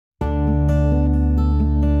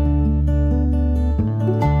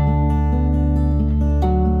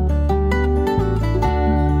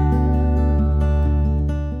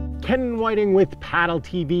Whiting with Paddle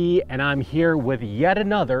TV, and I'm here with yet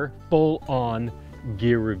another full-on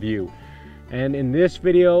gear review. And in this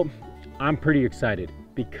video, I'm pretty excited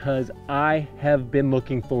because I have been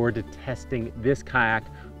looking forward to testing this kayak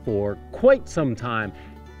for quite some time.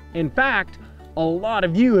 In fact, a lot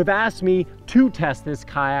of you have asked me to test this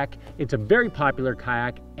kayak. It's a very popular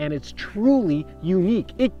kayak and it's truly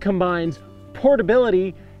unique. It combines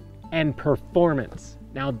portability and performance.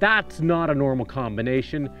 Now that's not a normal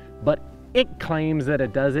combination, but it claims that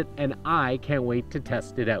it does it, and I can't wait to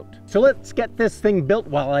test it out. So let's get this thing built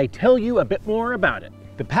while I tell you a bit more about it.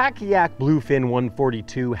 The Pakayak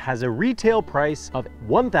Bluefin142 has a retail price of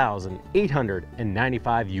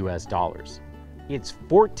 $1,895 US. It's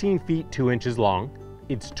 14 feet 2 inches long,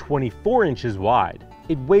 it's 24 inches wide,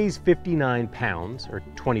 it weighs 59 pounds or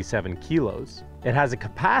 27 kilos, it has a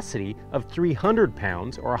capacity of 300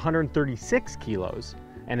 pounds or 136 kilos,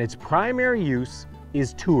 and its primary use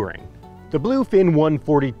is touring. The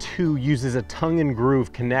Bluefin142 uses a tongue and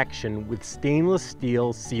groove connection with stainless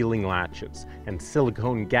steel sealing latches and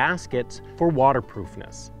silicone gaskets for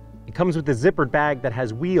waterproofness. It comes with a zippered bag that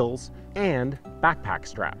has wheels and backpack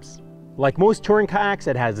straps. Like most touring kayaks,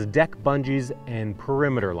 it has deck bungees and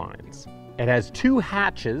perimeter lines. It has 2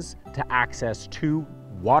 hatches to access 2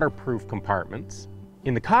 waterproof compartments.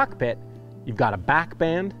 In the cockpit, you've got a back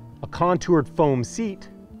band, a contoured foam seat,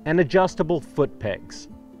 and adjustable foot pegs.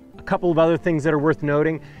 A couple of other things that are worth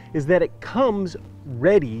noting is that it comes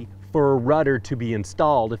ready for a rudder to be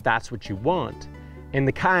installed if that's what you want. And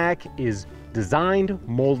the kayak is designed,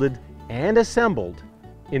 molded, and assembled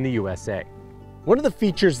in the USA. One of the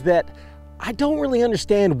features that I don't really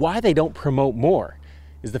understand why they don't promote more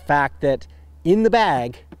is the fact that in the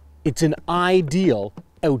bag, it's an ideal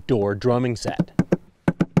outdoor drumming set.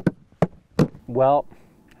 Well,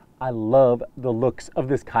 I love the looks of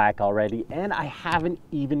this kayak already, and I haven't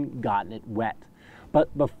even gotten it wet.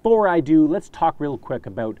 But before I do, let's talk real quick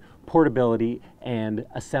about portability and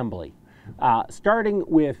assembly. Starting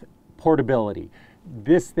with portability.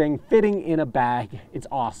 This thing fitting in a bag, it's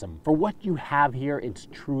awesome. For what you have here, it's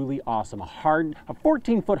truly awesome. A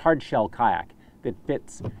 14-foot hard shell kayak that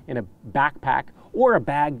fits in a backpack or a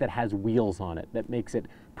bag that has wheels on it that makes it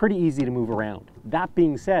pretty easy to move around. That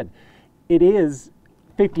being said, it is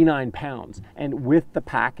 59 pounds, and with the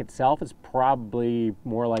pack itself, it's probably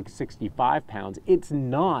more like 65 pounds. It's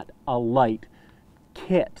not a light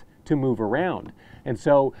kit to move around. And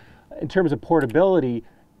so in terms of portability,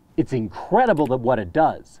 it's incredible that what it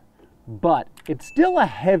does, but it's still a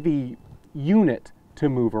heavy unit to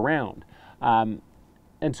move around. And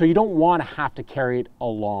so you don't want to have to carry it a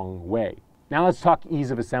long way. Now let's talk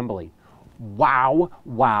ease of assembly. Wow,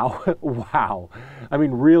 wow, wow. I mean,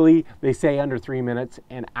 really, they say under 3 minutes,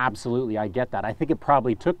 and absolutely, I get that. I think it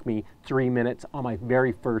probably took me 3 minutes on my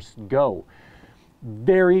very first go.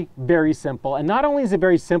 Very, very simple. And not only is it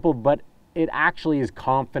very simple, but it actually is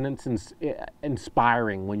confidence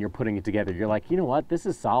inspiring when you're putting it together. You're like, you know what, this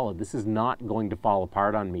is solid. This is not going to fall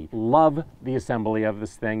apart on me. Love the assembly of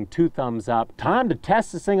this thing. 2 thumbs up. Time to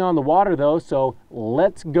test this thing on the water though, so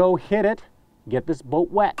let's go hit it, get this boat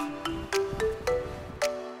wet.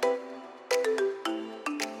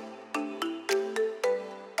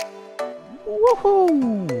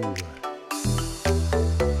 Woohoo!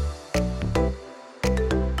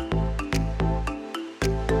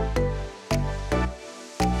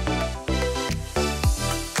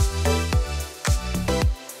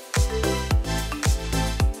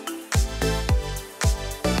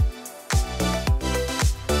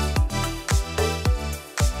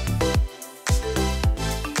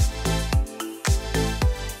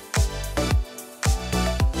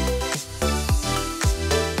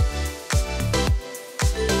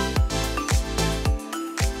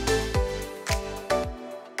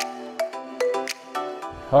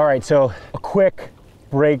 All right, so a quick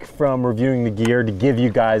break from reviewing the gear to give you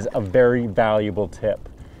guys a very valuable tip.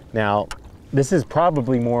 Now, this is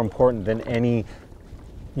probably more important than any,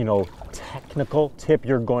 technical tip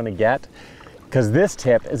you're going to get, because this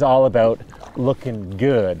tip is all about looking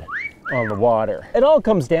good on the water. It all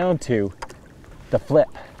comes down to the flip.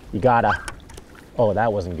 You gotta, oh,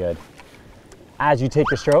 that wasn't good. As you take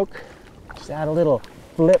the stroke, just add a little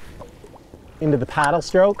flip into the paddle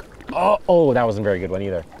stroke. Oh, that wasn't a very good one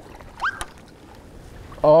either.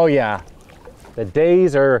 Oh yeah, the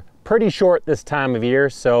days are pretty short this time of year,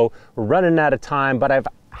 so we're running out of time, but I've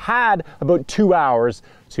had about 2 hours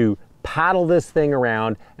to paddle this thing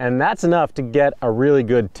around, and that's enough to get a really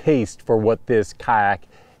good taste for what this kayak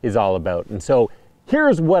is all about. And so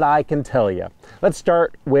here's what I can tell you. Let's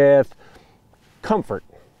start with comfort.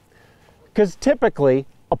 Because typically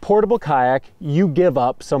a portable kayak, you give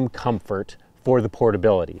up some comfort for the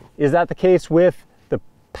portability. Is that the case with the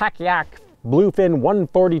Pakayak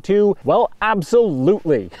Bluefin142? Well,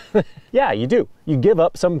 absolutely. Yeah, you do. You give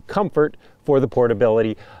up some comfort for the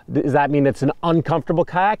portability. Does that mean it's an uncomfortable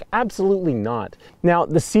kayak? Absolutely not. Now,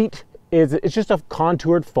 the seat it's just a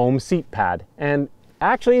contoured foam seat pad, and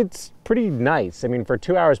actually it's pretty nice. I mean, for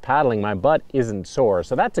 2 hours paddling, my butt isn't sore,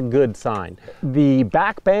 so that's a good sign. The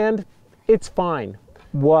back band, it's fine.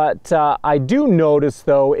 What I do notice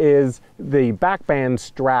though is the back band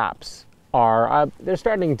straps are, they're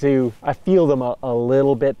starting to, I feel them a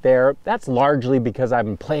little bit there. That's largely because I've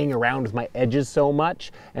been playing around with my edges so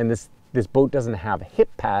much, and this boat doesn't have hip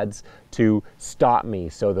pads to stop me,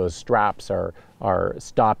 so those straps are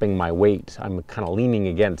stopping my weight. I'm kind of leaning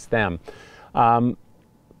against them.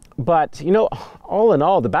 But you know, all in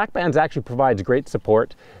all, the back band actually provides great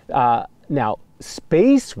support. Now,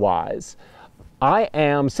 space-wise, I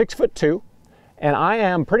am 6'2", and I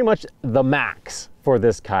am pretty much the max for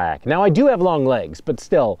this kayak. Now, I do have long legs, but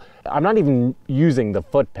still, I'm not even using the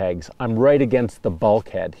foot pegs. I'm right against the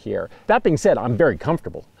bulkhead here. That being said, I'm very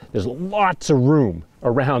comfortable. There's lots of room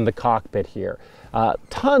around the cockpit here.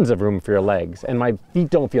 Tons of room for your legs, and my feet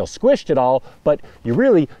don't feel squished at all, but you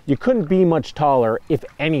couldn't be much taller, if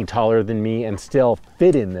any taller than me, and still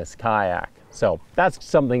fit in this kayak. So that's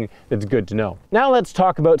something that's good to know. Now let's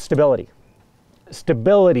talk about stability.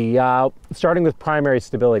 Stability, starting with primary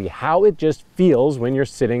stability, how it just feels when you're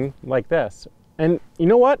sitting like this. And you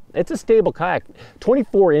know what? It's a stable kayak.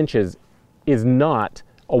 24 inches is not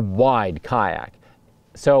a wide kayak.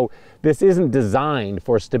 So this isn't designed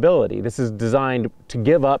for stability. This is designed to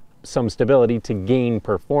give up some stability to gain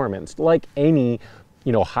performance, like any,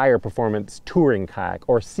 you know, higher performance touring kayak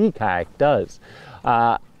or sea kayak does.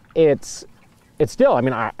 It's still, I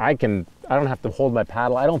mean, I don't have to hold my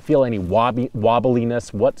paddle. I don't feel any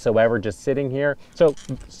wobbliness whatsoever just sitting here. So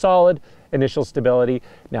solid initial stability.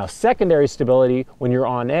 Now, secondary stability, when you're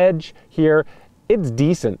on edge here, it's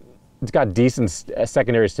decent. It's got decent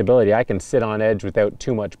secondary stability. I can sit on edge without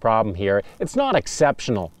too much problem here. It's not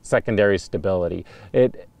exceptional secondary stability.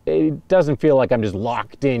 It doesn't feel like I'm just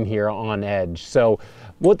locked in here on edge. So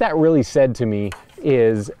what that really said to me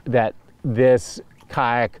is that this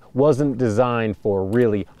kayak wasn't designed for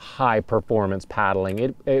really high performance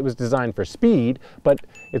paddling. It was designed for speed, but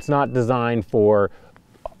it's not designed for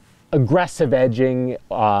aggressive edging,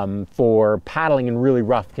 for paddling in really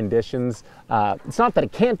rough conditions. It's not that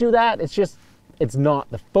it can't do that, it's just, it's not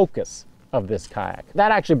the focus of this kayak.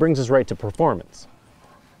 That actually brings us right to performance.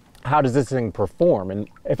 How does this thing perform? And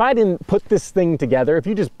if I didn't put this thing together, if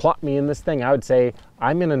you just plot me in this thing, I would say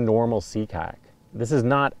I'm in a normal sea kayak. This is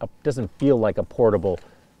not, doesn't feel like a portable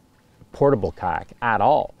kayak at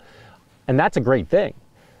all. And that's a great thing.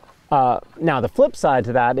 Now, the flip side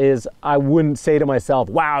to that is I wouldn't say to myself,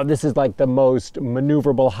 wow, this is like the most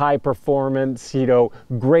maneuverable, high performance, you know,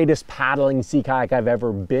 greatest paddling sea kayak I've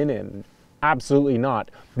ever been in. Absolutely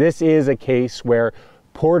not. This is a case where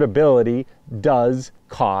portability does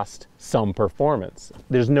cost some performance.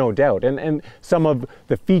 There's no doubt. And some of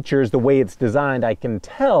the features, the way it's designed, I can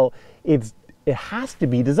tell it has to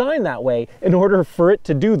be designed that way in order for it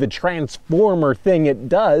to do the transformer thing it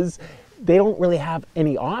does. They don't really have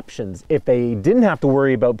any options. If they didn't have to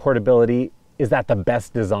worry about portability, is that the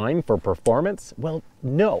best design for performance? Well,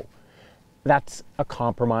 no. That's a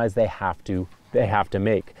compromise they have to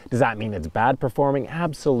make. Does that mean it's bad performing?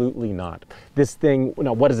 Absolutely not. This thing, you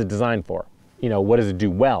know, what is it designed for? You know, what does it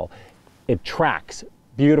do well? It tracks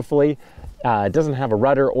beautifully. It doesn't have a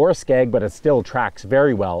rudder or a skeg, but it still tracks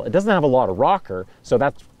very well. It doesn't have a lot of rocker, so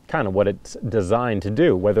that's kind of what it's designed to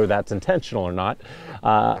do, whether that's intentional or not.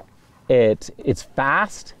 It's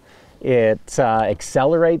fast, it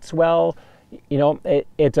accelerates well. You know,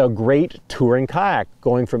 it's a great touring kayak,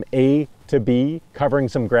 going from A to B, covering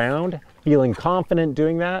some ground, feeling confident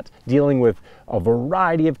doing that, dealing with a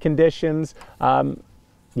variety of conditions.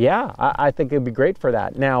 Yeah, I think it'd be great for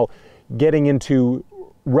that. Now, getting into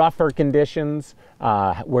rougher conditions,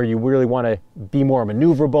 where you really want to be more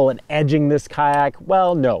maneuverable and edging this kayak,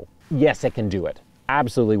 well, no. Yes, it can do it.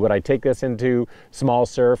 Absolutely. Would I take this into small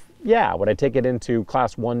surf? Yeah. Would I take it into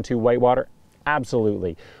class 1-2 whitewater?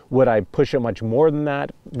 Absolutely. Would I push it much more than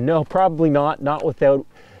that? No, probably not. Not without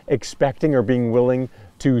expecting or being willing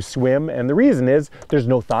to swim. And the reason is there's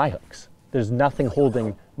no thigh hooks. There's nothing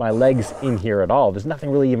holding my legs in here at all. There's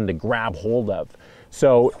nothing really even to grab hold of.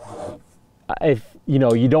 So if you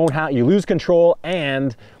know, you lose control,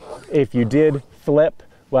 and if you did flip,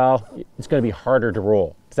 well, it's going to be harder to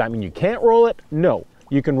roll. Does that mean you can't roll it? No,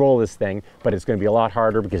 you can roll this thing, but it's going to be a lot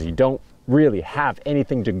harder because you don't really have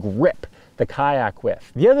anything to grip the kayak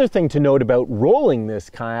with. The other thing to note about rolling this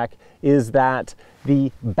kayak is that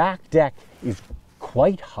the back deck is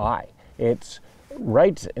quite high. It's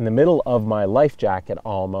right in the middle of my life jacket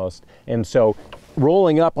almost. And so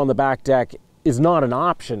rolling up on the back deck is not an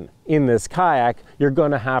option in this kayak. You're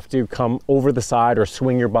going to have to come over the side or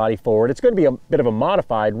swing your body forward. It's going to be a bit of a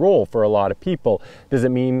modified roll for a lot of people. Does it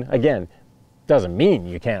mean, again, doesn't mean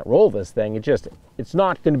you can't roll this thing. It's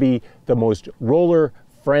not going to be the most roller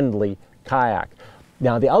friendly kayak.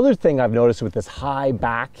 Now, the other thing I've noticed with this high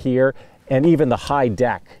back here and even the high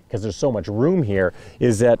deck, because there's so much room here,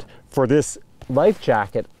 is that for this life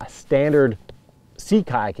jacket, a standard sea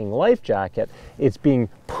kayaking life jacket, it's being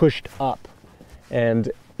pushed up.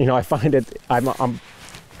 And, you know, I find it, I'm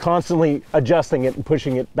constantly adjusting it and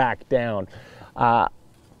pushing it back down.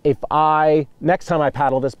 Next time I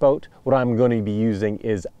paddle this boat, what I'm going to be using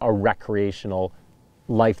is a recreational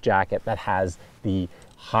life jacket that has the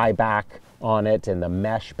high back on it and the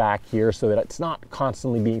mesh back here so that it's not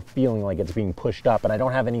constantly feeling like it's being pushed up, and I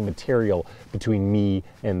don't have any material between me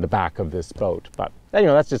and the back of this boat. But, you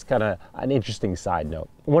know, that's just kind of an interesting side note.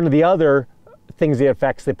 One of the other things that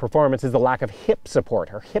affects the performance is the lack of hip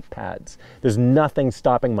support or hip pads. There's nothing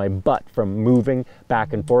stopping my butt from moving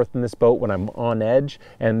back and forth in this boat when I'm on edge.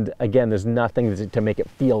 And again, there's nothing to make it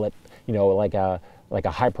feel it, you know, like a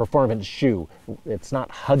high performance shoe. It's not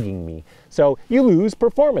hugging me. So you lose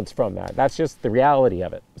performance from that. That's just the reality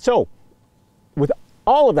of it. So with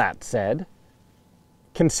all of that said,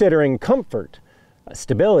 considering comfort,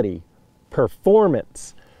 stability,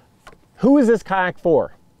 performance, who is this kayak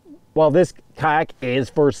for? Well, this kayak is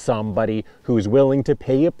for somebody who's willing to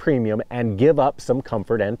pay a premium and give up some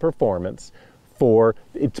comfort and performance for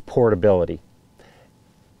its portability.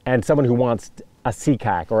 And someone who wants a sea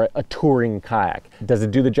kayak or a touring kayak. Does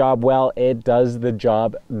it do the job well? It does the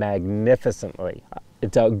job magnificently.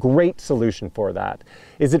 It's a great solution for that.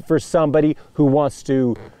 Is it for somebody who wants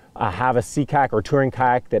to have a sea kayak or touring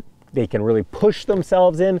kayak that they can really push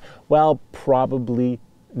themselves in? Well, probably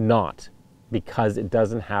not, because it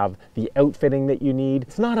doesn't have the outfitting that you need.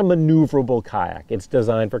 It's not a maneuverable kayak. It's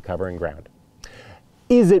designed for covering ground.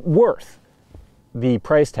 Is it worth the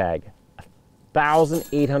price tag?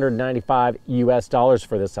 $1,895 US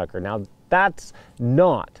for this sucker. Now, that's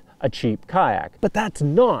not a cheap kayak, but that's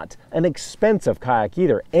not an expensive kayak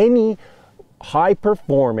either. Any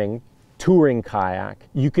high-performing touring kayak,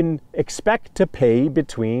 you can expect to pay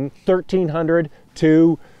between $1,300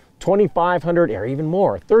 to $2,500 or even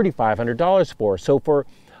more, $3,500 for. So for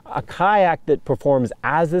a kayak that performs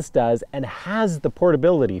as this does and has the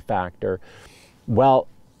portability factor, well,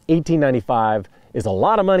 $1,895 is a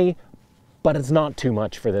lot of money, but it's not too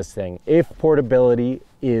much for this thing if portability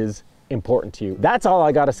is important to you. That's all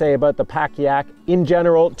I gotta say about the Pakayak. In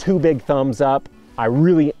general, 2 big thumbs up. I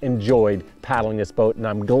really enjoyed paddling this boat, and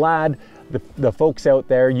I'm glad the folks out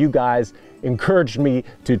there, you guys, encouraged me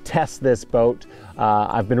to test this boat.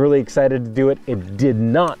 I've been really excited to do it. It did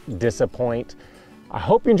not disappoint. I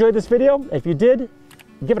hope you enjoyed this video. If you did,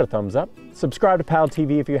 give it a thumbs up. Subscribe to Paddle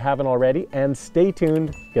TV if you haven't already, and stay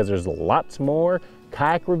tuned because there's lots more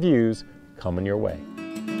kayak reviews coming your way.